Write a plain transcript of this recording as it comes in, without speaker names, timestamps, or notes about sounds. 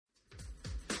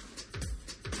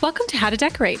Welcome to How to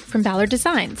Decorate from Ballard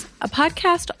Designs, a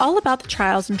podcast all about the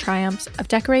trials and triumphs of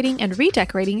decorating and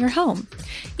redecorating your home.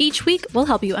 Each week, we'll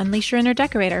help you unleash your inner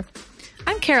decorator.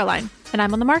 I'm Caroline, and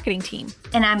I'm on the marketing team.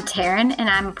 And I'm Taryn, and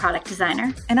I'm a product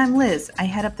designer. And I'm Liz. I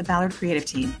head up the Ballard creative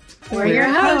team. We're your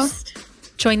host.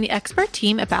 Join the expert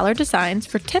team at Ballard Designs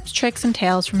for tips, tricks, and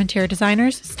tales from interior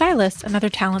designers, stylists, and other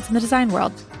talents in the design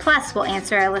world. Plus, we'll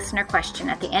answer a listener question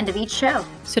at the end of each show.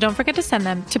 So don't forget to send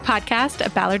them to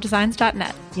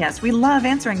podcast@ballarddesigns.net. Yes, we love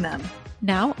answering them.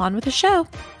 Now, on with the show.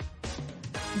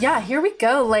 Yeah, here we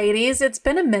go, ladies. It's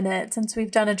been a minute since we've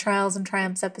done a Trials and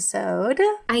Triumphs episode.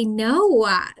 I know.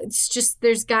 It's just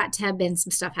there's got to have been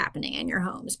some stuff happening in your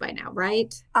homes by now,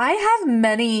 right? I have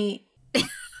many...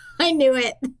 I knew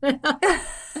it.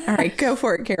 All right, go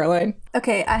for it, Caroline.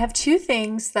 Okay, I have two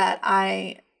things that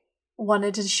I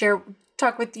wanted to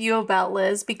talk with you about,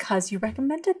 Liz, because you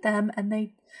recommended them, and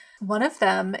one of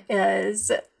them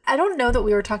is, I don't know that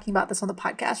we were talking about this on the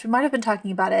podcast. We might have been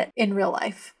talking about it in real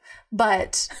life,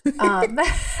 but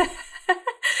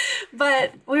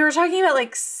but we were talking about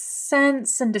like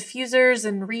scents and diffusers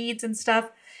and reeds and stuff.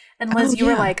 And Liz, you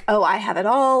were like, "Oh, I have it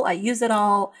all. I use it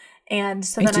all." And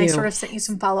so then I sort of sent you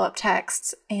some follow-up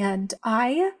texts, and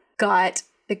I got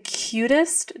the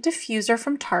cutest diffuser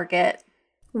from Target.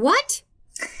 What?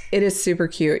 It is super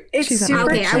cute. It's super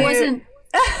cute. I wasn't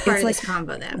part of this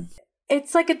combo then.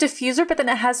 It's like a diffuser, but then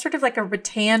it has sort of like a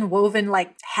rattan woven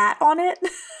like hat on it.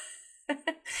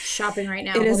 Shopping right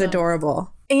now. It is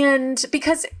adorable. And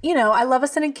because, I love a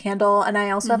scented candle, and I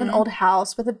also have an old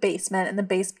house with a basement, and the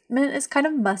basement is kind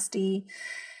of musty.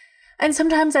 And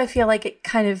sometimes I feel like it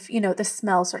kind of, the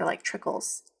smell sort of like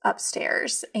trickles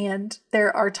upstairs. And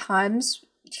there are times,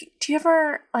 do you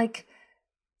ever like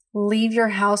leave your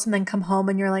house and then come home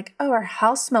and you're like, oh, our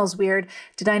house smells weird.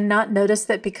 Did I not notice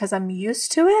that because I'm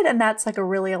used to it? And that's like a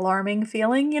really alarming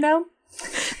feeling,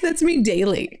 That's me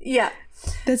daily. Yeah.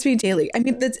 That's me daily. I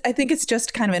mean, I think it's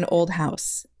just kind of an old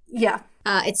house. Yeah.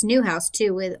 It's new house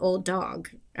too with old dog.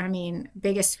 I mean,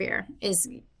 biggest fear is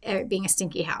being a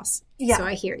stinky house. Yeah. So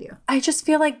I hear you. I just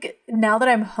feel like now that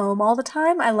I'm home all the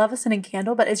time, I love a scented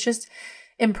candle, but it's just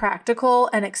impractical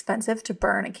and expensive to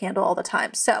burn a candle all the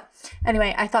time. So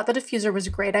anyway, I thought the diffuser was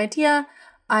a great idea.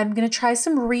 I'm going to try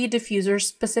some reed diffusers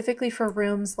specifically for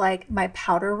rooms like my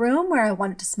powder room where I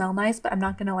want it to smell nice, but I'm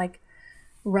not going to like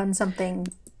run something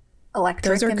electric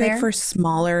Those are in good there. for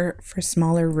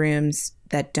smaller rooms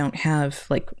that don't have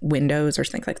like windows or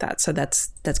things like that. So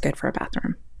that's good for a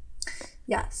bathroom.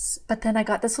 Yes. But then I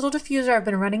got this little diffuser. I've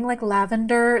been running like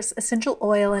lavender essential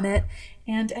oil in it.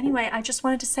 And anyway, I just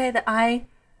wanted to say that I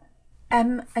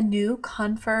am a new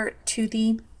convert to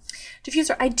the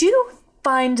diffuser. I do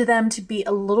find them to be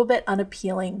a little bit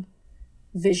unappealing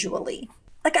visually.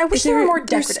 Like I wish they were more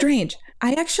decorative. They're strange.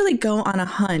 I actually go on a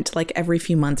hunt like every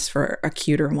few months for a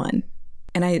cuter one.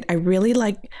 And I really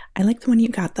like the one you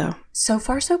got though. So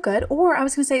far so good. Or I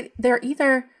was going to say they're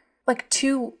either like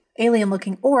too alien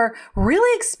looking or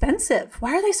really expensive.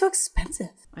 Why are they so expensive?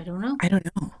 I don't know.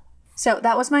 So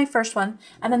that was my first one.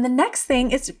 And then the next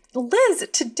thing is, Liz,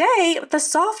 today the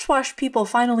soft wash people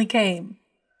finally came.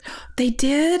 They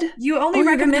did? You only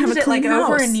recommended it like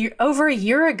over a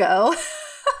year ago.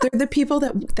 They're the people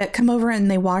that come over and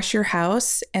they wash your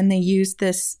house, and they use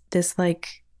this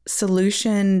like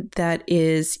solution that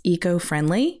is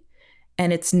eco-friendly,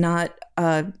 and it's not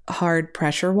a hard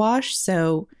pressure wash.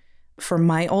 So for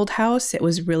my old house, it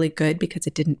was really good because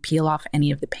it didn't peel off any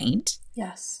of the paint.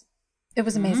 Yes. It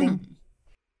was amazing.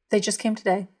 They just came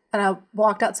today, and I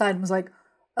walked outside and was like,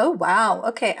 oh, wow.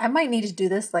 Okay, I might need to do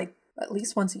this like at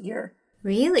least once a year.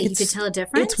 Really? You could tell a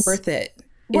difference? It's worth it.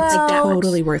 Well, it's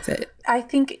totally worth it. I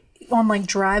think on like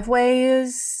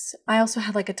driveways, I also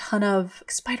had like a ton of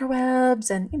spider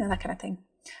webs and, that kind of thing.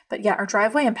 But yeah, our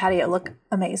driveway and patio look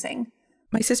amazing.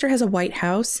 My sister has a white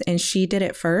house, and she did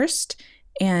it first.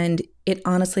 And it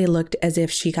honestly looked as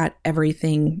if she got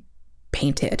everything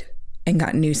painted and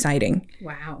got new siding.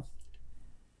 Wow.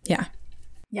 Yeah.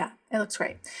 Yeah, it looks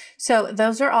great. So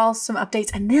those are all some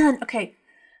updates. And then, okay,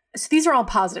 so these are all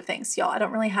positive things, y'all. I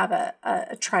don't really have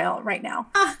a trial right now.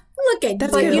 Look at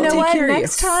That's but good. you know Take what? care of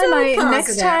Next you.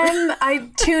 time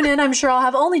I tune in, I'm sure I'll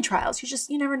have only trials.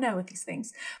 You never know with these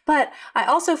things. But I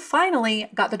also finally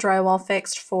got the drywall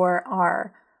fixed from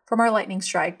our lightning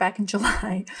strike back in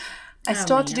July. I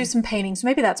still have to do some painting, so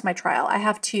maybe that's my trial. I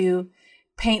have to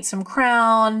paint some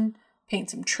crown, paint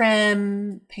some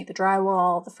trim, paint the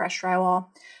drywall, the fresh drywall.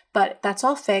 But that's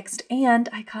all fixed, and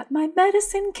I got my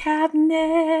medicine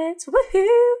cabinets.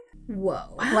 Woohoo!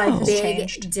 Whoa. Life has Big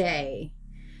changed. Day.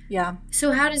 Yeah.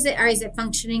 So how does it, or is it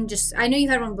functioning just, I know you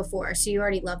had one before, so you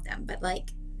already love them, but like.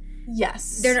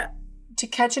 Yes. They're not, to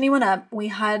catch anyone up, we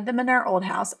had them in our old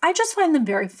house. I just find them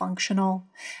very functional.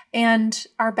 And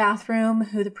our bathroom,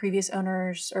 which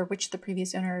the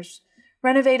previous owners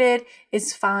renovated,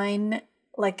 is fine,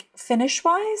 like finish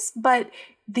wise, but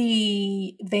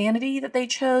the vanity that they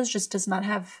chose just does not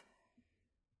have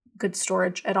good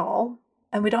storage at all.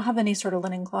 And we don't have any sort of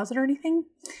linen closet or anything.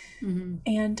 Mm-hmm.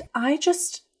 And I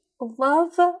just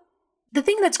love the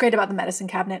thing that's great about the medicine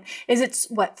cabinet is it's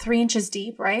 3 inches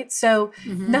deep, right? So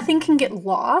nothing can get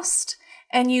lost,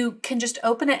 and you can just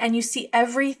open it and you see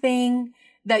everything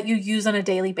that you use on a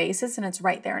daily basis, and it's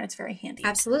right there, and it's very handy.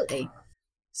 Absolutely.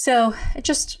 So it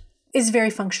just is very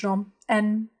functional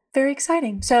and very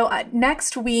exciting. So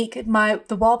next week,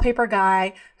 the wallpaper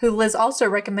guy, who Liz also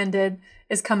recommended,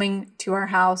 is coming to our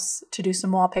house to do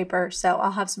some wallpaper. So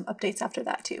I'll have some updates after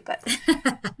that too. But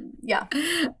yeah.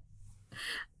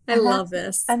 I love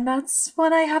this. And that's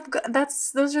what I have.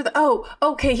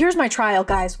 Okay. Here's my trial,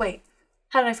 guys. Wait,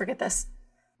 how did I forget this?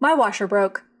 My washer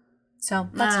broke. So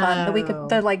that's fun. The week of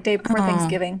the day before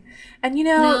Thanksgiving. And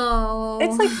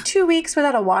it's like 2 weeks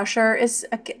without a washer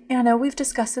we've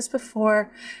discussed this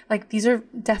before. Like, these are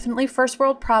definitely first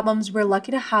world problems. We're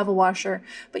lucky to have a washer.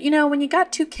 But when you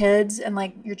got 2 kids and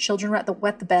like your children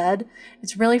wet the bed,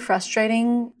 it's really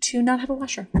frustrating to not have a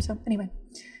washer. So anyway,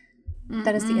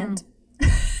 that is the end.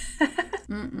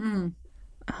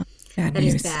 Bad that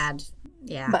news. is bad.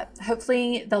 Yeah. But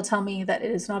hopefully they'll tell me that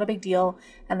it is not a big deal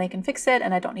and they can fix it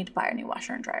and I don't need to buy a new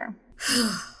washer and dryer.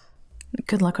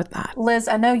 Good luck with that. Liz,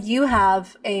 I know you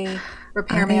have a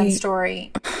repairman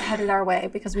story headed our way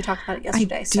because we talked about it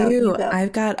yesterday. I do. So you go.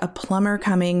 I've got a plumber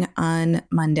coming on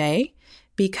Monday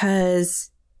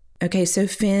because, so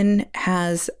Finn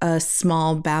has a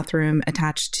small bathroom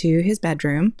attached to his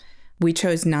bedroom. We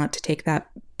chose not to take that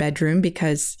bedroom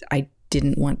because I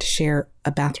didn't want to share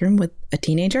a bathroom with a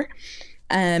teenager.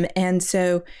 And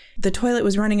so the toilet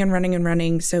was running and running and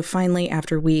running. So finally,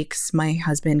 after weeks, my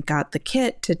husband got the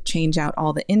kit to change out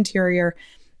all the interior.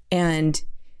 And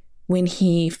when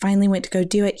he finally went to go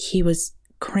do it, he was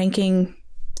tightening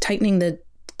the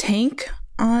tank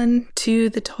onto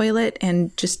the toilet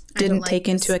and just didn't take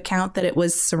into account that it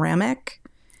was ceramic.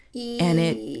 And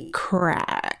it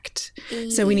cracked.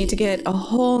 So we need to get a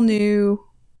whole new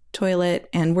toilet,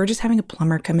 and we're just having a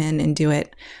plumber come in and do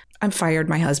it. I've fired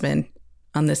my husband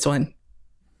on this one.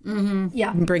 Mm-hmm.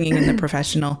 Yeah. I'm bringing in the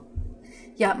professional.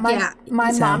 Yeah.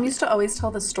 My mom used to always tell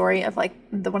the story of like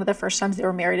one of the first times they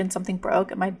were married and something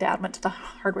broke, and my dad went to the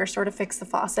hardware store to fix the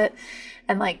faucet,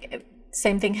 and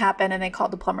same thing happened, and they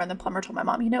called the plumber, and the plumber told my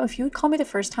mom, if you would call me the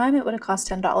first time, it would have cost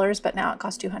 $10, but now it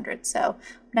costs $200. So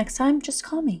next time, just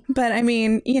call me. But I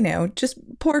mean, just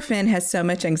poor Finn has so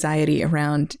much anxiety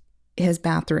around his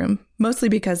bathroom, mostly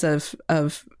because of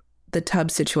the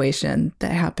tub situation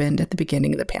that happened at the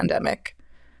beginning of the pandemic,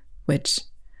 which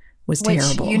was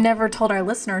terrible. You never told our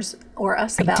listeners or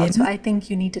us about, so I think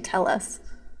you need to tell us.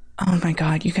 Oh my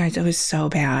God, you guys, it was so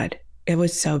bad. It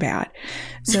was so bad.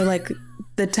 So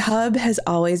the tub has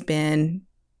always been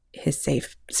his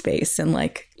safe space. And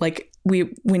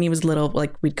when he was little,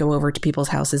 we'd go over to people's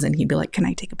houses and he'd be like, can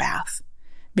I take a bath?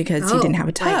 Because he didn't have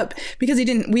a tub. Right. Because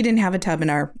we didn't have a tub in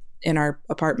our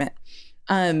apartment.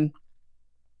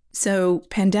 So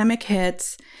pandemic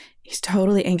hits, he's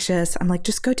totally anxious. I'm like,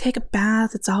 just go take a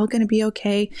bath. It's all going to be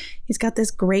okay. He's got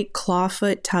this great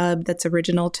clawfoot tub that's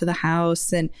original to the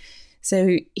house. And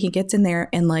so he gets in there,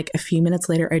 and a few minutes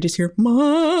later, I just hear,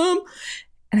 Mom.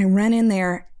 And I run in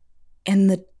there, and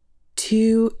the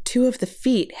two of the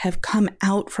feet have come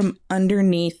out from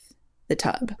underneath the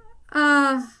tub.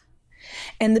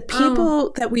 And the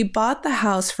people that we bought the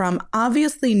house from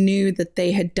obviously knew that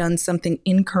they had done something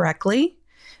incorrectly,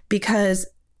 because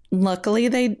luckily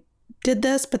they did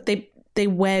this, but they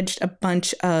wedged a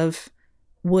bunch of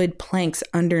wood planks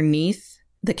underneath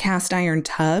the cast iron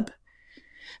tub,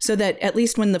 so that at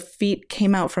least when the feet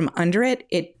came out from under it,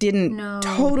 it didn't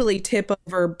totally tip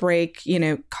over, break,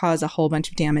 cause a whole bunch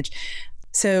of damage.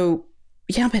 So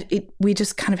yeah, but we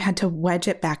just kind of had to wedge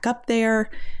it back up there.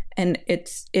 And it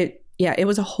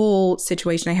was a whole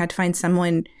situation. I had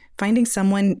to finding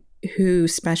someone who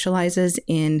specializes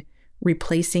in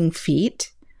replacing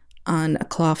feet on a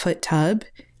clawfoot tub.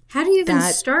 How do you even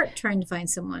start trying to find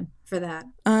someone for that?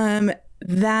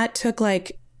 That took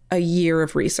a year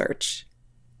of research.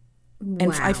 Wow.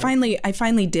 And I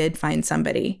finally did find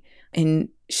somebody, and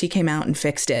she came out and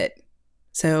fixed it.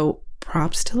 So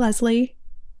props to Leslie,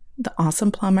 the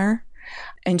awesome plumber.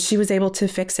 And she was able to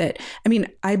fix it. I mean,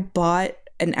 I bought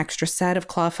an extra set of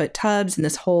clawfoot tubs and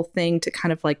this whole thing to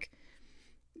kind of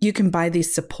you can buy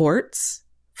these supports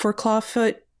for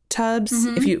clawfoot tubs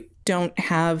if you don't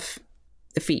have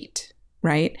the feet.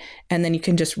 right? And then you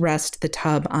can just rest the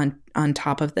tub on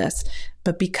top of this.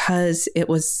 But because it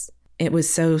was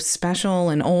so special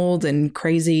and old and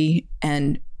crazy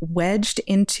and wedged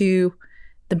into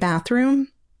the bathroom,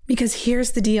 because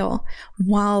here's the deal.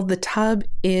 While the tub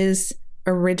is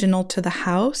original to the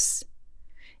house,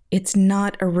 it's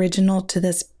not original to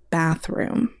this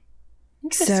bathroom.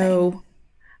 So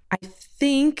I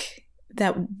think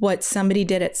that what somebody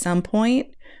did at some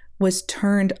point was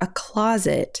turned a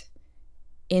closet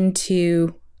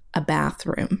into a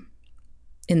bathroom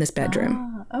in this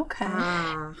bedroom. Okay.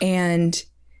 And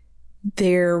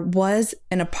there was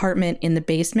an apartment in the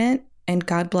basement, and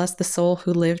God bless the soul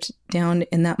who lived down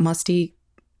in that musty,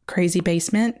 crazy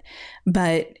basement.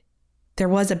 But there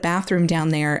was a bathroom down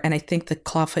there, and I think the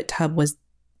clawfoot tub was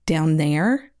down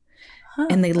there.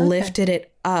 And they lifted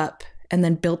it up and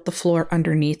then built the floor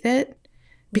underneath it,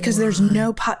 because there's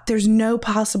no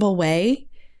possible way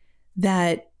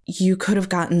that you could have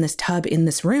gotten this tub in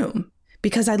this room.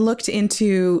 Because I looked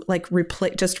into like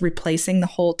just replacing the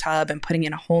whole tub and putting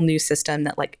in a whole new system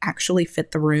that like actually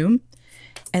fit the room.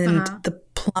 And the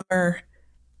plumber,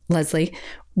 Leslie,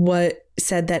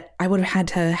 said that I would have had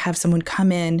to have someone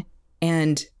come in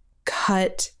and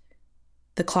cut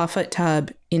the clawfoot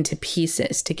tub into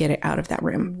pieces to get it out of that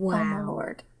room. Wow. Oh, my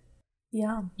Lord.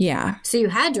 Yeah. Yeah. So you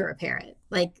had to repair it.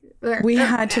 We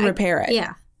had to repair it.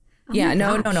 Yeah. Oh yeah.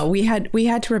 No. We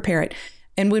had to repair it.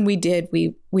 And when we did,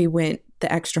 we went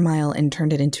the extra mile and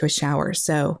turned it into a shower.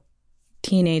 So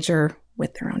teenager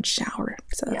with their own shower.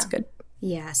 So that's good.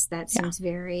 Yes. That seems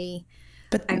very,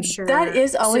 but I'm sure. That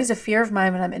is always a fear of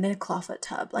mine when I'm in a clawfoot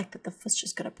tub, like that the foot's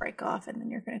just going to break off and then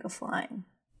you're going to go flying.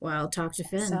 Well, talk to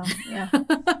Finn. So, yeah.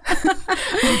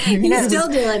 He's still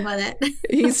dealing with it.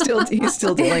 He's still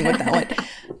dealing with that one.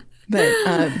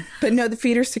 But no, the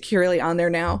feet are securely on there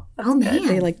now. Oh man,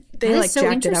 they so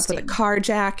jacked it up with a car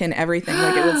jack and everything.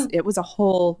 Like it was a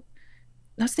whole.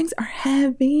 Those things are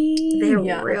heavy. They're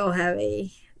real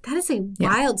heavy. That is a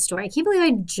wild story. I can't believe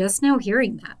I'm just now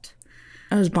hearing that.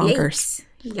 That was bonkers.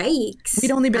 Yikes.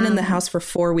 We'd only been in the house for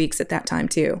 4 weeks at that time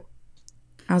too.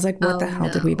 I was like, what the hell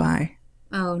did we buy?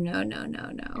 Oh,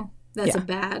 no. That's a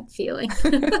bad feeling.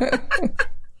 All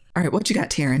right, what you got,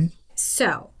 Taryn?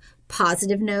 So,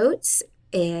 positive notes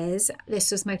is this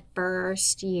was my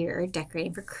first year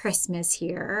decorating for Christmas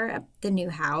here at the new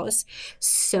house.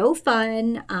 So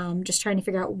fun. Just trying to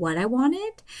figure out what I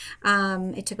wanted.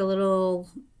 It took a little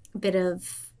bit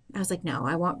of... I was like, no,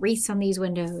 I want wreaths on these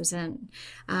windows, and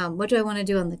what do I want to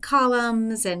do on the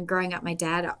columns? And growing up, my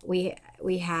dad, we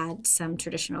had some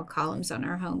traditional columns on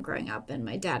our home growing up, and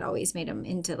my dad always made them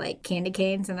into like candy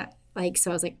canes, and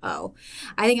so I was like, oh,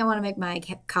 I think I want to make my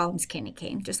columns candy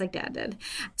cane, just like Dad did.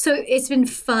 So it's been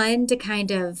fun to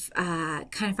kind of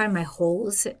find my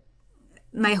holes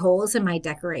in my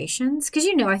decorations, because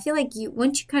I feel like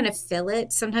once you kind of fill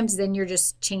it, sometimes then you're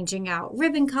just changing out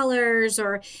ribbon colors,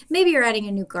 or maybe you're adding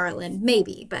a new garland,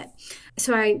 but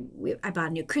so I bought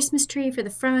a new Christmas tree for the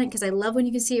front, because I love when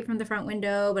you can see it from the front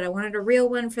window, but I wanted a real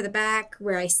one for the back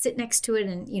where I sit next to it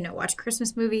and watch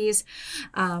Christmas movies.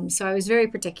 So I was very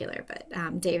particular, but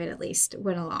David at least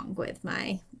went along with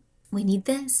we need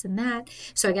this and that.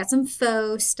 So I got some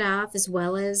faux stuff as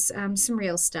well as some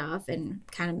real stuff, and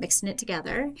kind of mixing it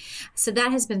together. So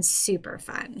that has been super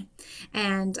fun.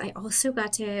 And I also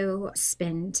got to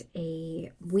spend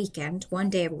one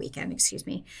day of a weekend,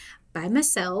 by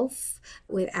myself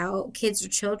without kids or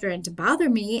children to bother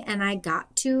me. And I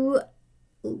got to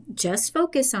just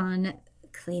focus on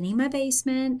cleaning my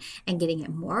basement and getting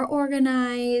it more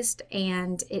organized.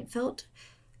 And it felt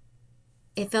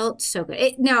so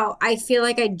good. I feel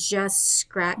like I just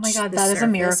scratched. Oh my God, that is a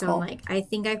miracle. I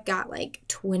think I've got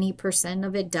 20%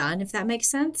 of it done, if that makes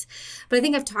sense. But I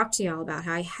think I've talked to y'all about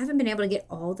how I haven't been able to get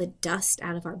all the dust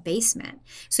out of our basement.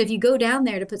 So if you go down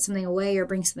there to put something away or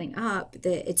bring something up,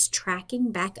 it's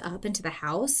tracking back up into the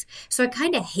house. So I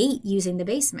kind of hate using the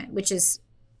basement, which is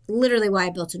literally why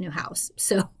I built a new house.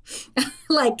 So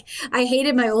I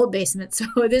hated my old basement. So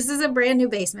this is a brand new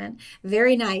basement.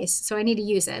 Very nice. So I need to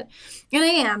use it. And I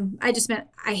am. I'm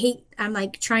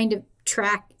trying to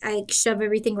track. I shove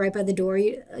everything right by the door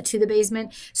to the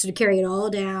basement. So to carry it all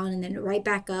down and then right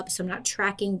back up. So I'm not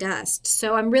tracking dust.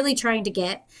 So I'm really trying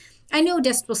to I know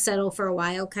dust will settle for a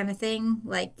while kind of thing.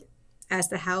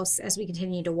 As we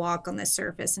continue to walk on the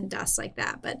surface and dust like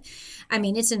that. But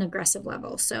it's an aggressive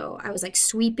level. So I was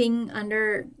sweeping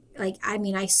under,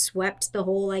 I swept the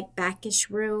whole backish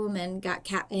room and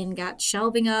got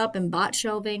shelving up and bought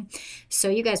shelving. So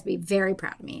you guys be very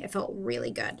proud of me. It felt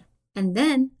really good. And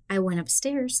then I went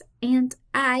upstairs and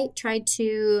I tried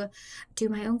to do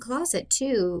my own closet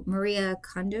too, Maria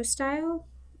Kondo style.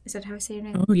 Is that how I say your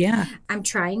name? Oh, yeah. I'm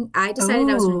trying. I decided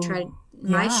I was going to try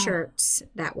my yeah. shirts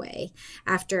that way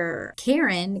after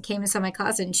Karen came and saw my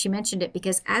closet, and she mentioned it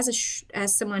because as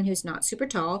someone who's not super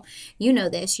tall, you know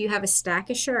this, you have a stack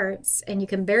of shirts and you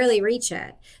can barely reach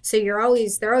it. So they're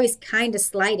always kind of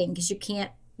sliding because you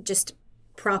can't just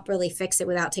properly fix it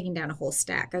without taking down a whole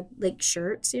stack of like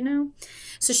shirts, you know?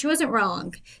 So she wasn't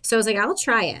wrong. So I was like, I'll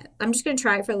try it. I'm just going to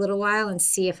try it for a little while and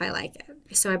see if I like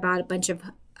it. So I bought a bunch of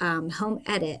Home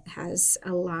Edit has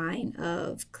a line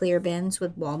of clear bins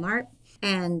with Walmart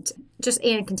and just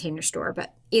in a container store.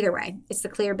 But either way, it's the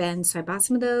clear bin. So I bought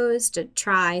some of those to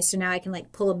try. So now I can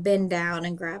like pull a bin down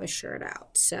and grab a shirt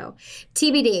out. So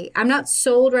TBD. I'm not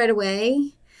sold right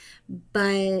away,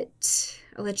 but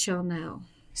I'll let y'all know.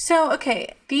 So,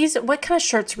 okay, what kind of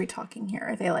shirts are we talking here?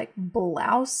 Are they like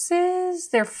blouses?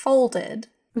 They're folded.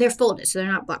 They're folded, so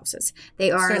they're not blouses.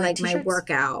 They are So they're like my t-shirts?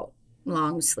 workout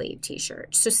long sleeve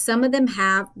t-shirts. So some of them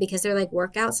have, because they're like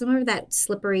workout, some of that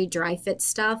slippery dry fit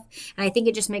stuff. And I think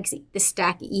it just makes the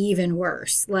stack even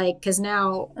worse. Like, because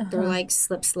now they're like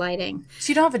slip sliding.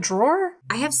 So you don't have a drawer?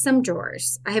 I have some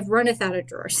drawers. I have runneth out of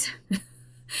drawers.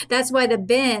 That's why the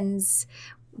bins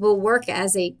will work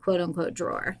as a quote unquote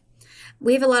drawer.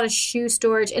 We have a lot of shoe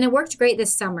storage, and it worked great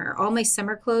this summer. All my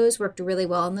summer clothes worked really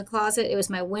well in the closet. It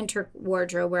was my winter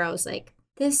wardrobe where I was like,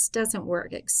 this doesn't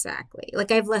work exactly.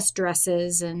 Like I have less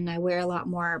dresses and I wear a lot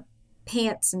more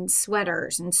pants and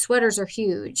sweaters are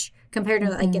huge compared to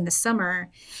like in the summer.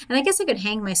 And I guess I could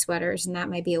hang my sweaters and that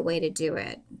might be a way to do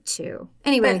it too.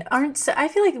 Anyway, But I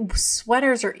feel like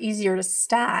sweaters are easier to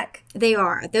stack. they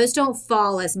are. Those don't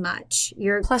fall as much.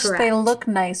 You're Plus, correct. they look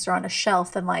nicer on a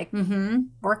shelf than like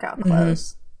workout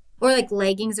clothes. Or like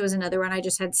leggings was another one I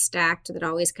just had stacked that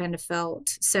always kind of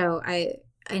felt. So I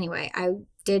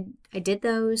did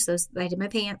those. I did my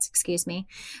pants, excuse me,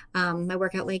 my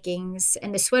workout leggings,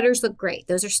 and the sweaters look great.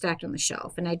 Those are stacked on the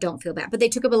shelf, and I don't feel bad. But they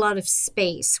took up a lot of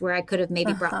space where I could have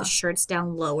maybe brought the shirts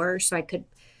down lower so I could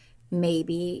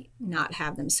maybe not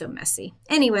have them so messy.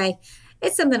 Anyway,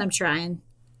 it's something I'm trying.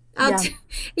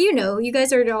 You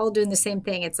guys are all doing the same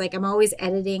thing. It's like I'm always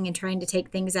editing and trying to take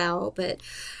things out, but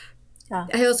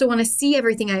I also want to see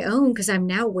everything I own because I'm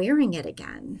now wearing it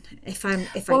again.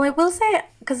 I will say,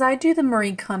 because I do the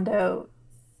Marie Kondo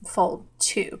fold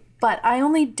too, but I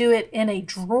only do it in a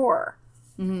drawer.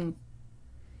 Well,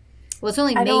 it's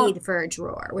only made for a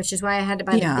drawer, which is why I had to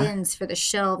buy the bins for the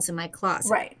shelves in my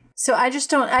closet. Right. So I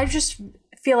just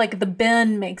feel like the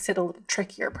bin makes it a little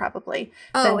trickier probably.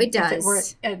 Oh, than it does. If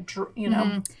it were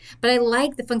a But I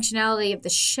like the functionality of the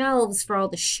shelves for all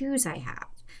the shoes I have.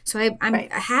 So I'm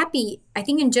happy. I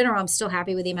think in general, I'm still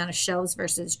happy with the amount of shelves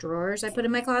versus drawers I put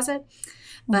in my closet.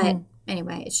 But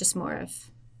anyway, it's just more of,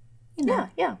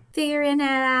 figuring it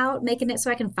out, making it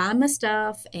so I can find my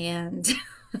stuff. And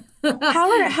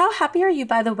How happy are you,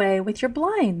 by the way, with your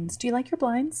blinds? Do you like your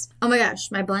blinds? oh my gosh,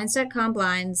 my Blinds.com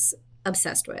blinds,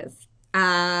 obsessed with.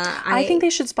 I think they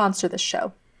should sponsor this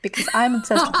show because I'm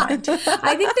obsessed with mine too.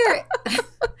 I think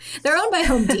they're owned by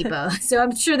Home Depot, so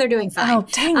I'm sure they're doing fine. Oh,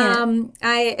 dang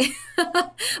it.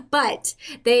 But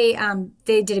they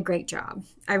did a great job.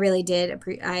 I really did.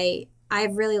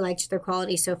 I've really liked their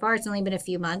quality so far. It's only been a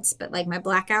few months, but like my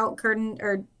blackout curtain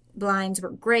or blinds were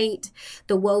great.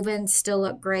 The wovens still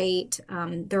look great.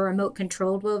 The remote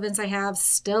controlled wovens I have,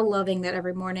 still loving that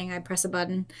every morning I press a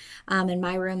button in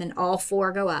my room and all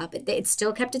four go up. It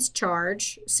still kept its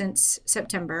charge since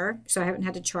September, so I haven't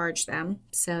had to charge them.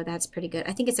 So that's pretty good.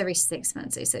 I think it's every 6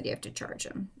 months they said you have to charge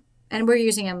them. And we're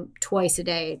using them twice a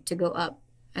day to go up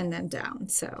and then down.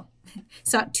 So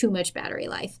it's not too much battery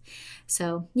life.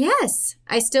 So yes,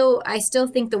 I still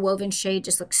think the woven shade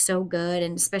just looks so good.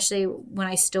 And especially when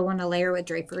I still want to layer with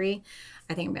drapery,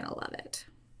 I think I'm going to love it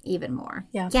even more.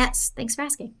 Yeah. Yes. Thanks for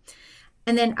asking.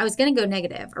 And then I was going to go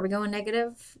negative. Are we going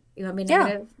negative? You want me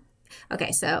negative?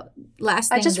 Okay. So last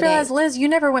thing I just realized, Liz, you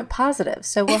never went positive.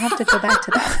 So we'll have to go back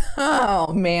to that.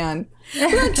 Oh, man.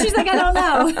 Look, she's like, I don't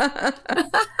know.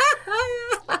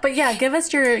 But yeah, give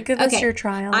us your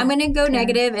trial. I'm going to go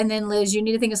negative, and then Liz, you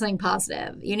need to think of something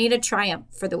positive. You need a triumph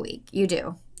for the week. You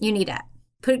do. You need it.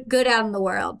 Put good out in the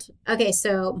world. Okay,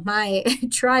 so my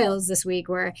trials this week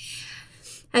were,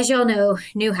 as y'all know,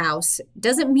 new house.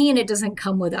 Doesn't mean it doesn't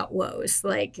come without woes.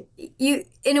 Like you,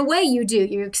 in a way you do.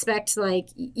 You expect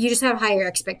you just have higher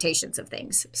expectations of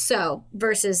things. So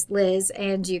versus Liz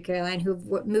and you, Caroline,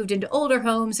 who've moved into older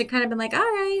homes and kind of been like, all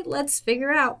right, let's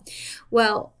figure out.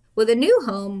 Well, with a new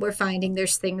home, we're finding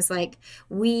there's things like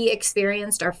we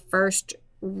experienced our first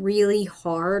really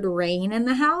hard rain in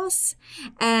the house,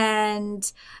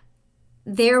 and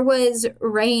there was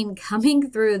rain coming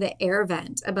through the air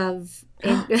vent above,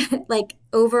 like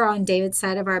over on David's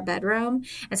side of our bedroom.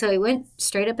 And so we went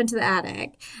straight up into the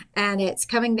attic, and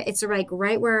it's like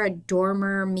right where a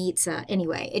dormer meets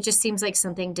anyway, it just seems like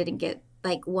something didn't get,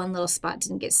 like one little spot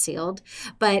didn't get sealed.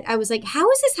 But I was like, how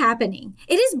is this happening?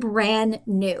 It is brand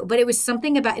new, but it was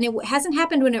something about, and it hasn't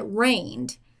happened when it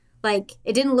rained. Like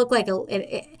it didn't look like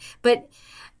but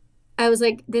I was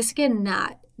like, this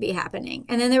cannot be happening.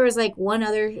 And then there was like one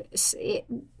other, it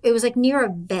was like near a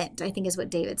vent, I think is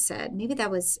what David said. Maybe that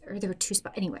was, or there were two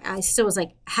spots. Anyway, I still was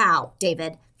like, how,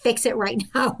 David? Fix it right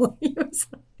now.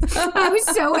 I was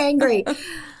so angry.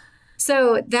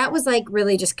 So that was like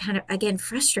really just kind of, again,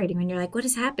 frustrating when you're like, what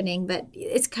is happening? But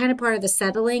it's kind of part of the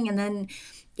settling. And then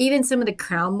even some of the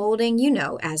crown molding,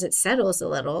 as it settles a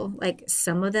little, like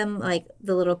some of them, like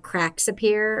the little cracks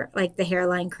appear, like the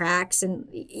hairline cracks. And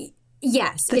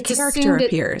yes, the character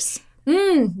appears.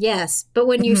 Yes. But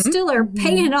when you still are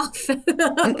paying off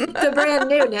the brand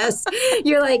newness,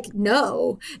 you're like,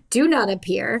 no, do not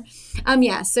appear.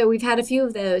 So we've had a few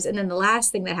of those. And then the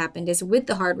last thing that happened is with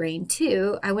the hard rain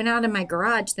too, I went out in my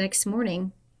garage the next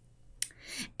morning,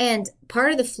 and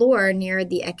part of the floor near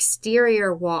the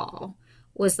exterior wall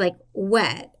was like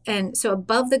wet. And so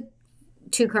above the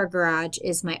 2-car garage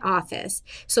is my office.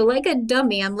 So like a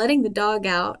dummy, I'm letting the dog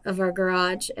out of our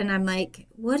garage, and I'm like,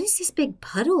 what is this big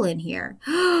puddle in here?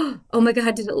 Oh my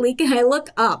God, did it leak? And I look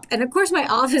up, and of course my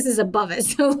office is above it.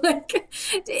 So like,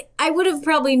 I would have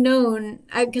probably known,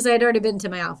 because I had already been to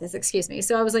my office, excuse me.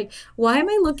 So I was like, why am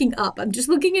I looking up? I'm just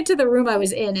looking into the room I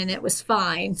was in, and it was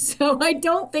fine. So I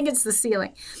don't think it's the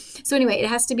ceiling. So anyway, it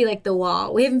has to be like the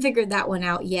wall. We haven't figured that one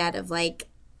out yet of like,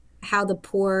 how the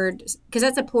poured, because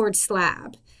that's a poured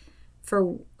slab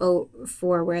for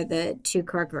where the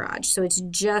 2-car garage. So it's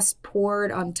just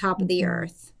poured on top of the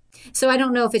earth. So I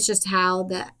don't know if it's just how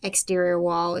the exterior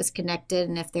wall is connected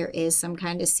and if there is some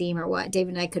kind of seam or what.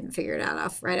 David and I couldn't figure it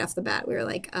out right off the bat. We were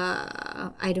like,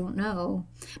 I don't know.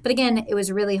 But again, it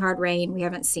was really hard rain. We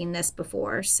haven't seen this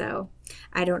before, so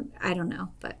I don't know.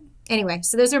 But anyway,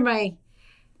 so those are my.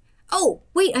 Oh,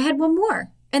 wait, I had one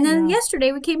more. And then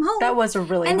yesterday we came home. That was a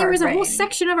really hard And there was a rain. whole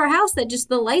section of our house that just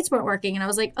the lights weren't working. And I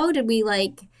was like, oh, did we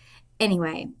like...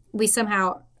 Anyway, we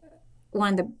somehow...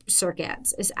 One of the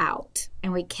circuits is out.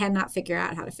 And we cannot figure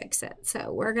out how to fix it.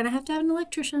 So we're going to have an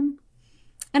electrician.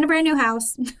 And a brand new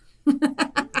house.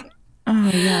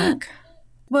 Oh, yuck.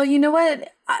 Well, you know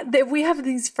what? We have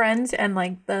these friends, and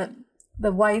like the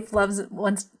wife loves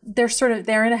once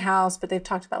they're in a house, but they've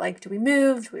talked about like, do we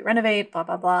move? Do we renovate? Blah,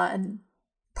 blah, blah. And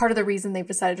part of the reason they've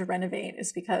decided to renovate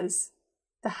is because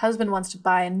the husband wants to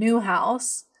buy a new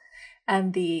house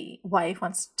and the wife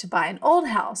wants to buy an old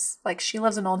house. Like, she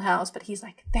loves an old house, but he's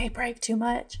like, they break too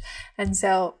much. And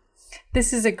so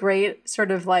this is a great sort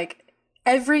of like,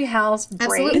 every house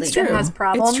breaks and has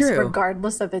problems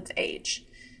regardless of its age.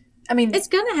 I mean, it's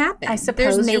going to happen. I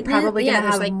suppose you're probably going to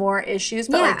have like, more issues.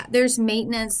 But there's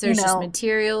maintenance. There's just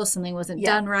material. Something wasn't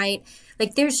done right.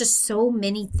 Like, there's just so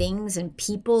many things and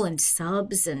people and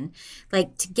subs and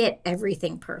like to get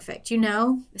everything perfect,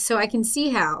 So I can see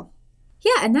how.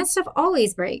 Yeah, and that stuff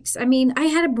always breaks. I mean, I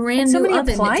had a brand new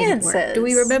oven that didn't work. Do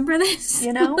we remember this?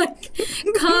 Like,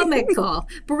 comical.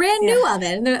 Brand new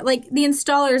oven. And like, the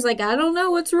installer's like, I don't know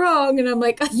what's wrong. And I'm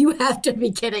like, you have to be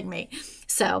kidding me.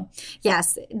 So,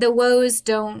 yes, the woes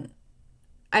don't,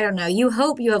 I don't know. You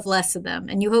hope you have less of them,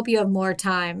 and you hope you have more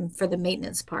time for the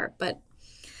maintenance part. But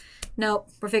nope,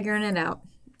 we're figuring it out.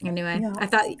 Anyway, I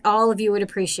thought all of you would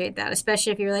appreciate that,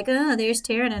 especially if you're like, oh, there's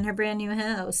Taryn in her brand new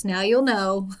house. Now you'll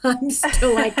know. I'm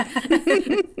still like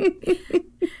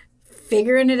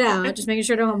figuring it out, just making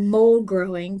sure I don't have mold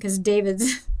growing, because David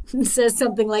says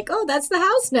something like, oh, that's the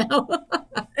house now.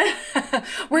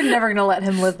 We're never going to let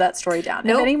him live that story down.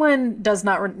 Nope. If anyone does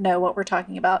not know what we're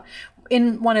talking about,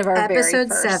 in one of our episode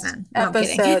very first 7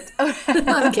 episodes.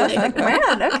 I'm kidding.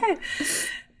 Man, okay.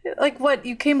 Like, what,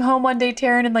 you came home one day,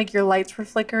 Taryn, and like your lights were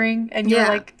flickering, and you're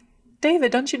like,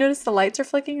 David, don't you notice the lights are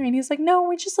flickering? And he's like, no,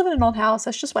 we just live in an old house.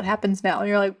 That's just what happens now. And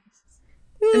you're like,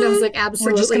 and I was like,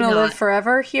 absolutely, we're just gonna not. live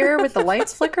forever here with the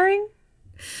lights flickering.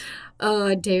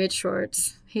 Oh, David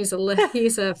Schwartz, he's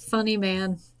a funny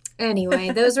man.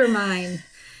 Anyway, those were mine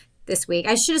this week.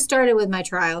 I should have started with my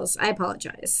trials. I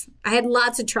apologize. I had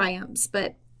lots of triumphs,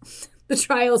 but the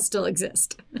trials still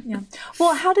exist. Yeah.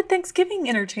 Well, how did Thanksgiving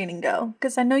entertaining go?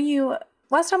 Because I know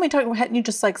last time we talked, hadn't you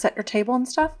just like set your table and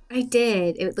stuff? I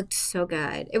did. It looked so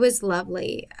good. It was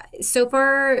lovely. So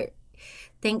far,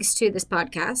 thanks to this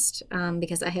podcast,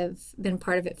 because I have been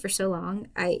part of it for so long,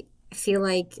 I feel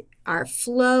like our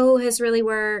flow has really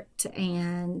worked.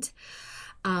 And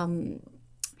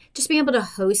just being able to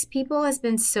host people has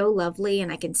been so lovely.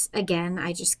 And I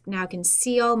just now can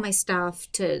see all my stuff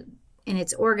and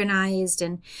it's organized.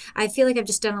 And I feel like I've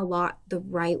just done a lot the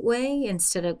right way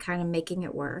instead of kind of making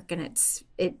it work. And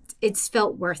it's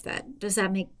felt worth it.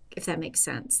 If that makes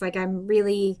sense? Like, I'm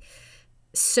really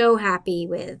so happy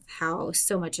with how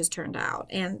so much has turned out.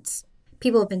 And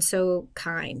people have been so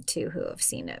kind too who have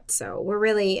seen it. So we're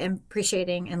really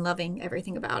appreciating and loving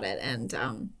everything about it. And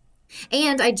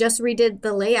I just redid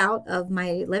the layout of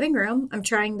my living room. I'm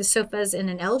trying the sofas in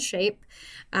an L shape.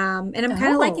 And I'm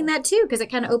kind of liking that too, because it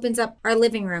kind of opens up our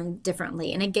living room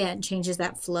differently. And again, changes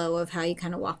that flow of how you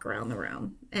kind of walk around the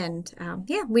room. And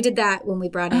we did that when we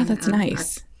brought in that's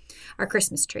nice. Our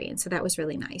Christmas tree. And so that was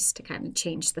really nice to kind of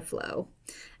change the flow.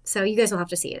 So you guys will have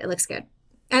to see it. It looks good.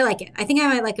 I like it. I think I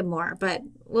might like it more, but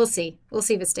we'll see. We'll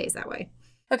see if it stays that way.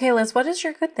 Okay, Liz, what is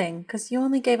your good thing? Because you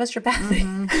only gave us your bad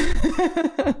thing.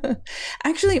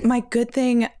 Actually, my good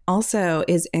thing also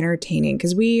is entertaining,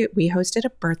 because we hosted a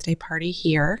birthday party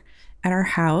here at our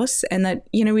house, and that,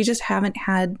 we just haven't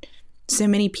had so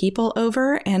many people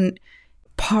over. And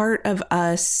part of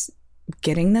us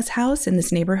getting this house in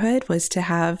this neighborhood was to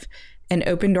have an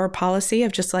open door policy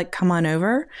of just like, come on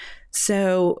over.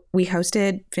 So we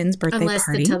hosted Finn's birthday party. Unless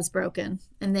the tub's broken.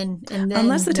 And then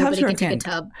unless the tub's broken. Can take a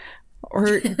tub.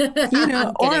 Or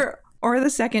or the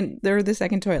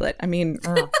second toilet. I mean,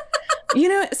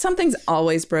 something's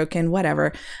always broken,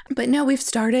 whatever. But no, we've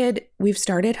started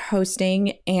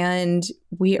hosting, and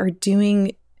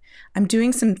I'm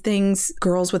doing some things,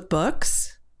 girls with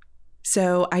books.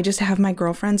 So I just have my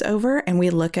girlfriends over and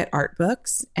we look at art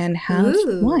books and have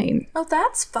wine. Oh,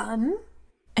 that's fun.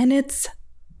 And it's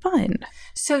fun.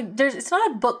 So it's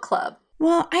not a book club.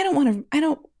 Well, I don't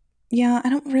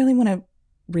really want to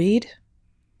read.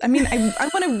 I mean, I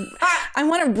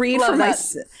want to read for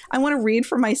myself. I want to read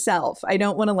for myself. I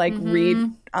don't want to read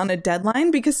on a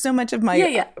deadline, because so much of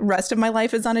my rest of my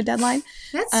life is on a deadline.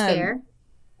 That's fair.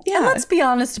 Yeah. And let's be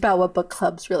honest about what book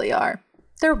clubs really are.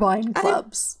 They're wine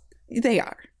clubs. They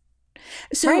are.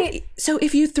 So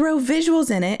if you throw visuals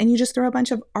in it and you just throw a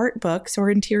bunch of art books or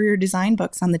interior design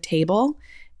books on the table,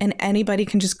 and anybody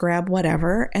can just grab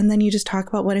whatever, and then you just talk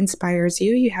about what inspires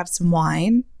you. You have some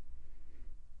wine.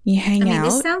 You hang out.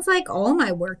 This sounds like all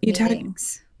my work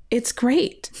meetings. It's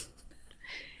great.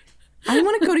 I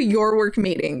want to go to your work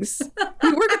meetings.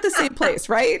 We work at the same place,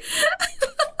 right?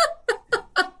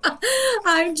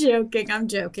 I'm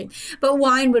joking. But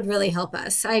wine would really help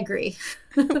us. I agree.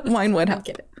 Wine would help.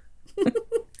 Get it. That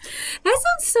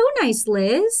sounds so nice,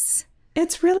 Liz.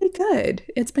 It's really good.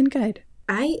 It's been good.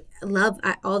 I love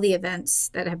all the events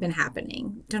that have been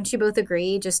happening. Don't you both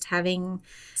agree? Just having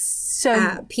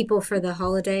people for the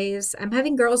holidays. I'm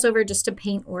having girls over just to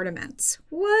paint ornaments.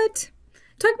 What?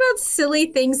 Talk about silly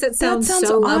things that sound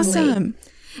so awesome. Lovely.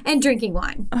 And drinking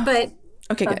wine. But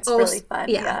okay, good. It's really fun.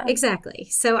 Yeah, exactly.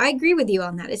 So I agree with you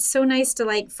on that. It's so nice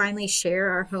to finally share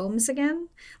our homes again.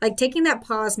 Taking that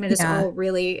pause made us all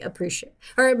really appreciate,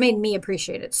 or it made me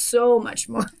appreciate it so much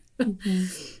more.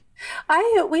 Mm-hmm.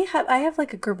 I have a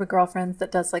group of girlfriends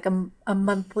that does a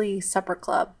monthly supper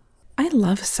club. I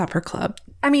love supper club.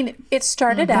 I mean, it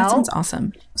started out sounds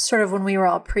awesome. Sort of when we were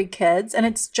all pre-kids, and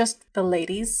it's just the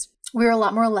ladies. We were a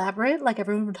lot more elaborate.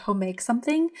 Everyone would home make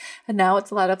something, and now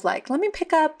it's a lot of let me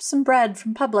pick up some bread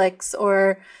from Publix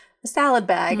or a salad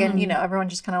bag, and everyone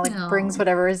just kind of brings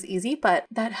whatever is easy. But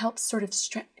that helps sort of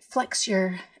flex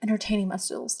your entertaining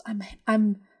muscles.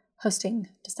 I'm hosting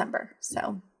December,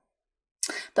 so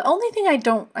the only thing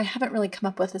I haven't really come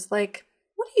up with is what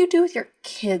do you do with your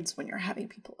kids when you're having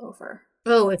people over?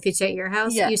 Oh, if it's at your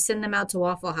house, you send them out to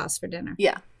Waffle House for dinner.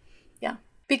 Yeah.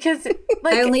 Because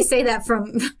I only say that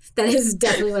that is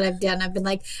definitely what I've done. I've been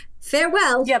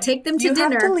farewell, take them to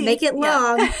dinner, make it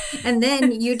long, and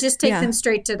then you just take them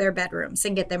straight to their bedrooms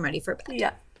and get them ready for bed.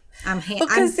 Yeah. I'm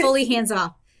fully hands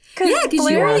off. Yeah, because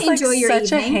you really enjoy your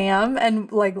such evening. A ham and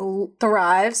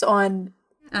thrives on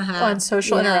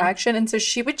social interaction. And so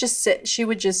she would just sit, she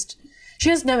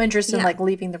has no interest in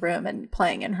leaving the room and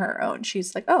playing in her own.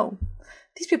 She's oh,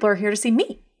 these people are here to see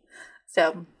me.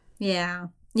 So.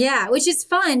 Yeah, which is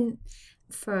fun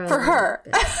for her.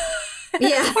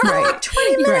 Yeah. Or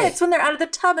 20 minutes when they're out of the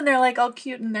tub and they're all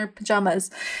cute in their pajamas.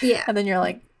 Yeah. And then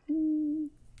you're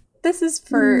this is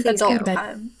for adult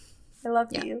time. I love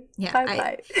you. Yeah.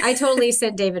 Bye-bye. I totally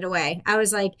sent David away. I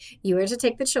was you are to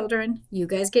take the children. You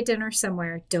guys get dinner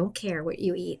somewhere. Don't care what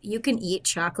you eat. You can eat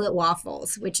chocolate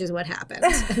waffles, which is what happened.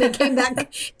 And they came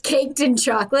back caked in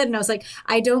chocolate. And I was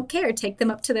I don't care. Take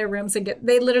them up to their rooms and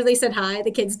they literally said hi.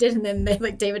 The kids did. And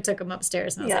then David took them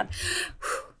upstairs. And I was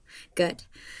good.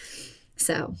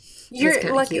 So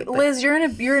you're lucky. Cute, Liz, you're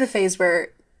in a phase where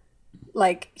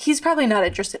like, he's probably not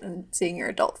interested in seeing your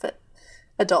adult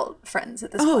friends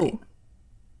at this point.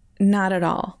 Not at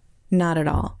all. Not at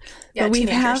all. Yeah, but we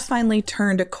teenagers. have finally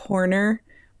turned a corner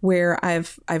where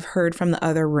I've heard from the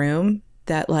other room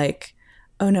that, like,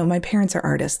 oh no, my parents are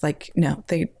artists. Like, no,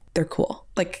 they're cool.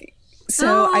 Like,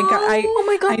 so oh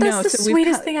my God, I know. that's the So we've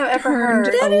sweetest thing I've ever turned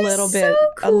heard. That a is little so bit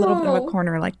a little bit of a cool.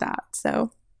 corner like that.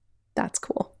 So that's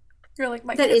cool. You're like,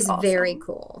 my That kid's is awesome. very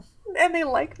cool. And they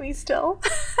like me still.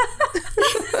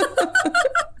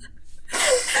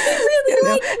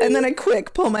 And then I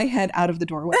pull my head out of the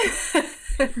doorway.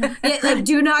 Yeah, like,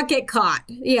 do not get caught.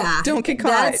 Yeah. Don't get caught.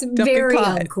 That's Don't get very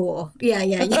caught. uncool.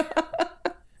 Yeah.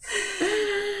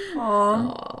 Aw.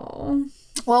 Oh.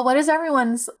 Well, what is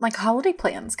everyone's like holiday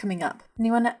plans coming up?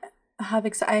 Anyone have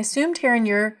I assume, Taryn,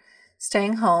 you're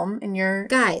staying home in your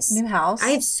Guys, new house. I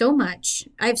have so much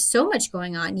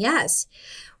going on. Yes.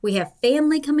 We have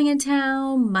family coming in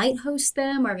town, might host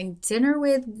them. We're having dinner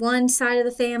with one side of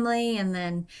the family, and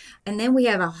then we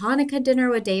have a Hanukkah dinner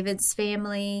with David's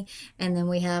family, and then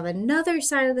we have another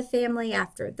side of the family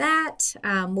after that.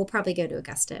 We'll probably go to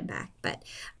Augusta and back.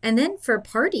 And then for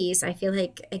parties, I feel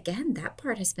like, again, that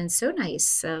part has been so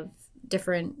nice of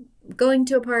different going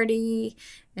to a party,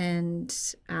 and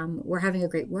we're having a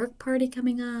great work party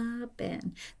coming up,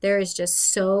 and there is just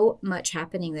so much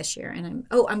happening this year. And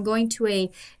I'm going to a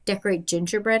decorate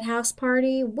gingerbread house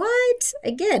party. What?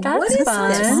 Again, That's what is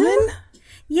fun. this?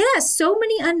 Yeah, so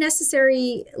many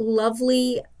unnecessary,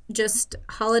 lovely, just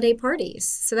holiday parties.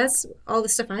 So that's all the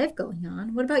stuff I have going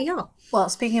on. What about y'all? Well,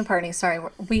 speaking of parties, sorry,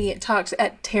 we talked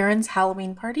at Taryn's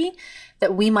Halloween party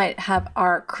that we might have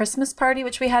our Christmas party,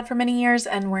 which we had for many years,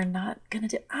 and we're not gonna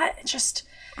do.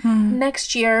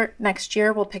 Next year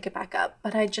we'll pick it back up.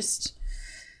 But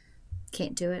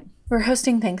Can't do it. we're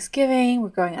hosting Thanksgiving. We're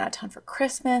going out of town for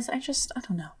Christmas. I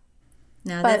don't know.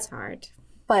 No, But- that's hard.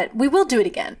 But we will do it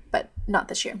again, but not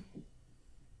this year.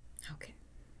 Okay.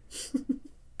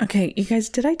 Okay, you guys,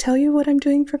 did I tell you what I'm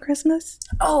doing for Christmas?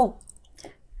 Oh,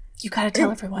 you gotta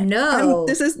tell everyone. No.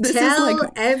 This is Tell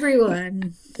like-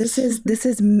 everyone. This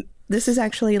is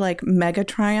actually like mega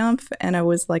triumph, and I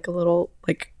was like a little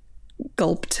like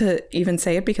gulp to even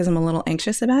say it because I'm a little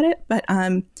anxious about it. But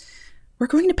we're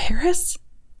going to Paris.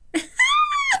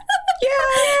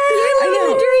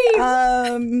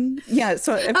 Yeah.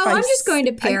 So if I'm just going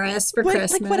to Paris for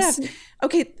Christmas. Like, whatever.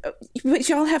 Okay, but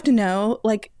y'all have to know,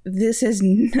 like, this is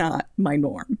not my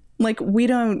norm. Like, we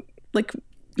don't, like,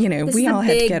 you know, This we is a all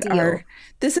have to big get deal. our,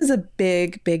 this is a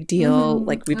big deal. Mhm.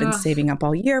 Like, we've been Ugh. saving up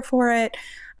all year for it.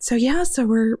 So yeah, so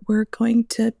we're going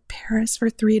to Paris for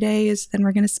 3 days, and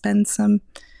we're going to spend some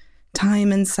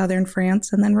time in southern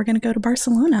France, and then we're going to go to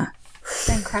Barcelona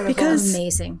Incredible.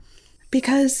 Amazing.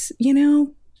 because, you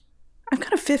know, I've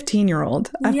got a 15-year-old.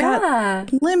 I've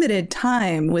got limited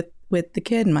time with the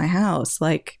kid in my house.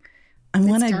 Like, I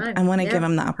want time. to Yeah. give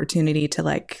him the opportunity to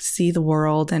like see the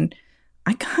world, and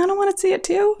I kind of want to see it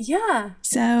too. Yeah.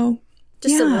 So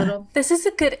Just a yeah. little. This is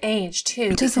a good age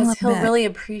too, Just a because little he'll bit. really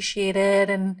appreciate it.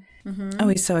 And Oh,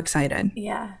 he's so excited.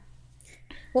 yeah.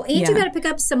 Well, and Yeah. you got to pick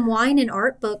up some wine and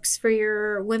art books for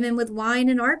your Women with Wine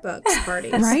and Art Books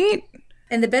parties. Right?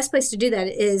 And the best place to do that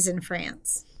is in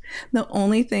France. The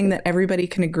only thing that everybody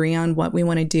can agree on what we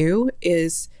want to do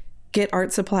is get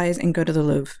art supplies and go to the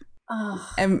Louvre. Oh,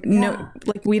 And Yeah. no,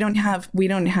 like we don't have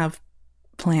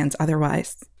plans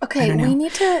otherwise. I okay. don't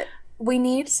know. We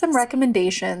need some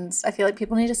recommendations. I feel like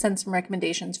people need to send some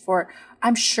recommendations for.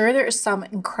 I'm sure there is some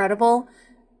incredible,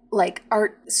 like,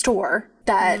 art store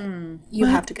that you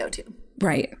have to go to.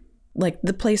 Right. Like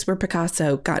the place where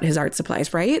Picasso got his art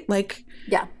supplies, right? Like,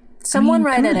 Yeah. Someone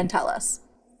write come in on. and tell us.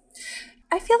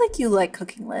 I feel like you like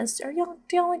cooking, Liz. Do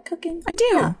y'all like cooking? I do.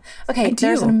 Yeah. Okay, I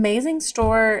there's do. an amazing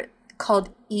store called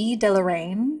E. de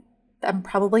Lorraine. I'm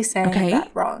probably saying Okay.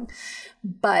 that wrong.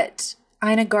 But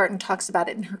Ina Garten talks about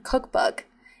it in her cookbook.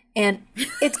 And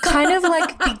it's kind of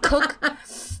like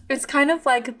it's kind of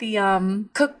like the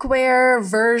cookware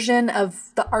version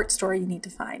of the art store you need to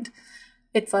find.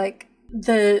 It's like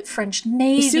the French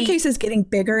Navy. the suitcase is getting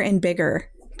bigger and bigger.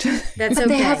 That's But okay.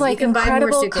 they have like you can buy more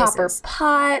incredible copper suitcases.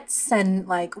 pots and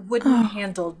like wooden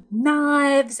handled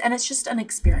knives, and it's just an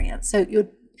experience. So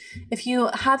if you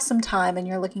have some time and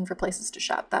you're looking for places to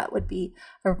shop, that would be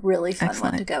a really fun one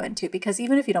Excellent. to go into, because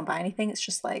even if you don't buy anything, it's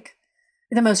just like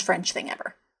the most French thing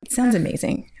ever. It sounds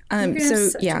amazing. You're gonna have So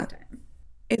such a yeah, good time.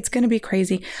 it's going to be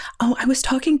crazy. Oh, I was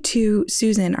talking to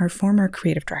Susan, our former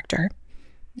creative director,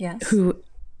 Yes. who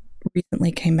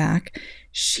recently came back.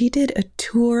 She did a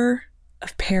tour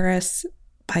of Paris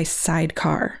by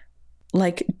sidecar,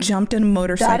 like jumped in a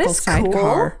motorcycle is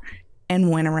sidecar and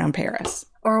went around Paris.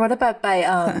 Or what about by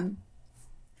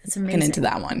That's Looking amazing. into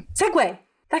that one. Segway.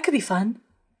 That could be fun.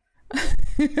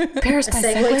 Paris A by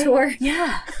Segway tour?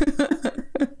 Yeah.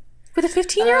 With a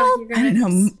 15-year-old? I don't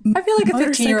know. I feel like a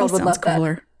 15-year-old would motorcycle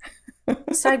love that.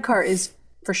 cooler. Sidecar is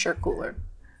for sure cooler.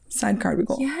 Sidecar would be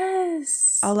cool.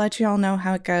 Yes. I'll let you all know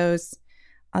how it goes.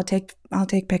 I'll take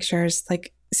pictures.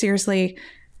 Like, seriously,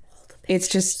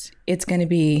 it's gonna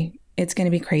be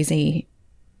crazy.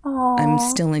 Aww. I'm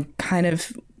still in kind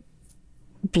of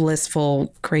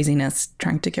blissful craziness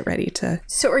trying to get ready to.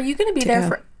 So are you going to be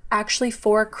there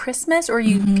for Christmas, or are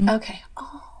you okay?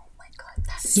 Oh my God,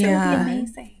 that's so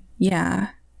amazing. Yeah.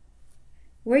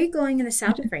 Where are you going in the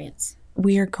south of France?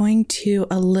 We are going to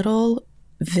a little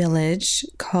village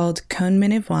called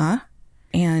Cône-Ménévois,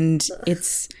 and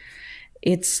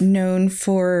it's known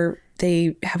for,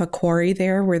 they have a quarry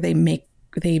there where they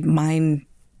mine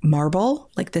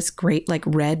marble, like this great like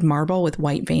red marble with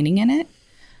white veining in it.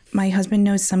 My husband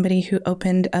knows somebody who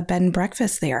opened a bed and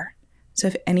breakfast there. So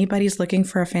if anybody's looking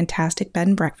for a fantastic bed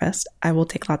and breakfast, I will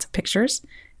take lots of pictures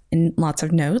and lots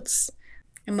of notes.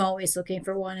 I'm always looking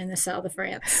for one in the south of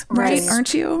France. Right,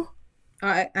 aren't you?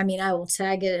 I mean, I will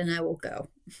tag it and I will go.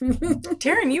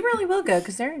 Taryn, you really will go,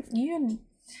 because you and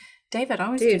David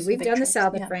always do Dude, some we've big done the trips.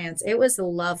 south Yeah. of France. It was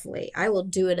lovely. I will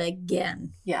do it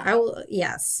again. Yeah. I will.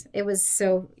 Yes. It was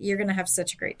so, you're going to have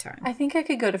such a great time. I think I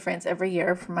could go to France every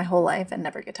year for my whole life and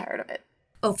never get tired of it.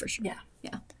 Oh, for sure. Yeah.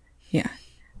 Yeah.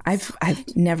 I've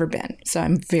never been, so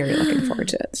I'm very looking forward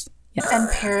to it. Yeah. And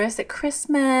Paris at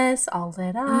Christmas, all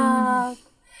lit up.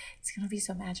 It's going to be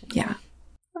so magical. Yeah.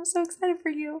 I'm so excited for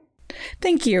you.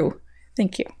 Thank you.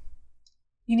 Thank you.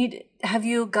 Have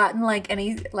you gotten like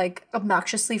any like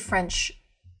obnoxiously French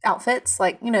outfits,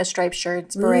 like, striped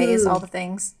shirts, berets, all the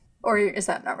things? Or is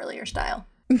that not really your style?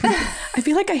 I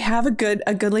feel like I have a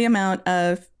goodly amount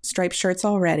of striped shirts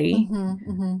already.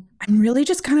 I'm really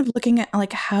just kind of looking at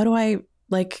like, how do I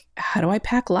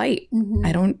pack light?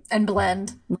 I don't, and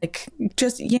blend.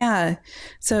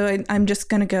 So I'm just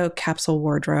going to go capsule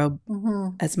wardrobe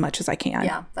as much as I can.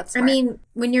 Yeah, that's smart. I mean,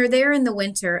 when you're there in the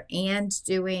winter and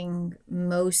doing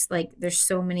there's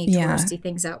so many touristy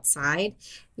things outside,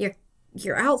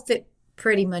 your outfit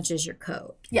pretty much is your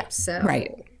coat. Yeah. So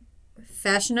Right.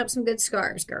 fashion up some good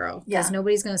scarves, girl. Yeah. Because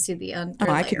nobody's going to see the underlayer,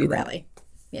 I could do that. really.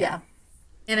 yeah.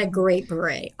 And a great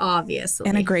beret, obviously.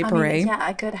 And a great beret.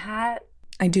 A good hat.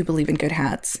 I do believe in good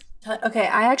hats. Okay,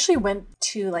 I actually went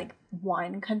to like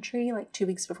wine country like 2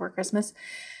 weeks before Christmas,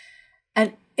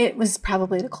 and it was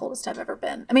probably the coldest I've ever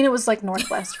been. I mean, it was like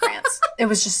Northwest France. It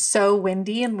was just so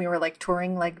windy, and we were like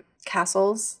touring like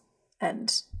castles,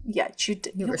 and yeah, you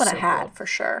were put so a hat cold. for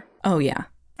sure, Oh, yeah.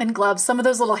 and gloves. Some of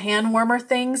those little hand warmer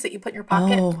things that you put in your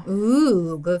pocket. Oh,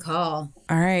 Ooh, good call.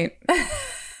 all right.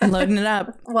 I'm loading it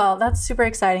up. Well, that's super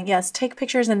exciting. Yes, take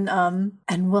pictures, and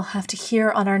we'll have to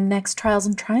hear on our next Trials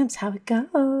and Triumphs how it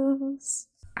goes.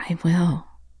 I will.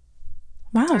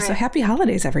 Wow. All So right. happy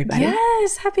holidays, everybody.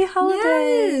 Yes, happy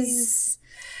holidays. Yes.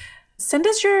 Send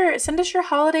us your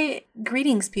holiday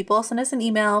greetings, people. Send us an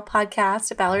email,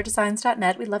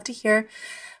 podcast@ballarddesigns.net. We'd love to hear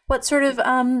what sort of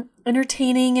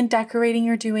entertaining and decorating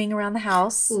you're doing around the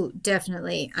house. Ooh,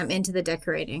 definitely. I'm into the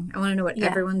decorating. I want to know what Yeah.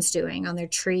 everyone's doing on their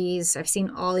trees. I've seen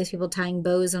all these people tying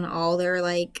bows on all their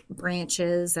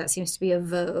branches. That seems to be a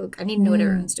vogue. I need to know what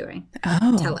everyone's doing.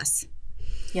 Oh. Tell us.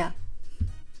 Yeah.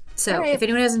 So All right. if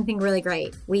anyone has anything really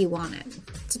great, we want it.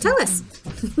 So tell us.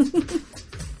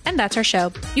 And that's our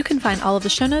show. You can find all of the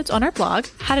show notes on our blog,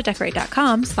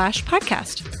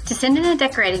 howtodecorate.com/podcast. To send in a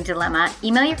decorating dilemma,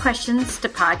 email your questions to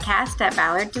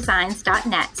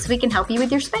podcast@ballarddesigns.net so we can help you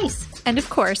with your space. And of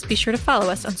course, be sure to follow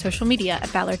us on social media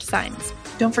at Ballard Designs.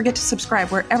 Don't forget to subscribe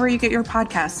wherever you get your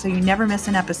podcasts so you never miss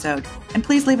an episode. And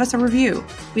please leave us a review.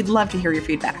 We'd love to hear your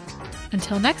feedback.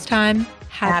 Until next time,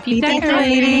 happy Happy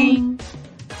decorating. decorating.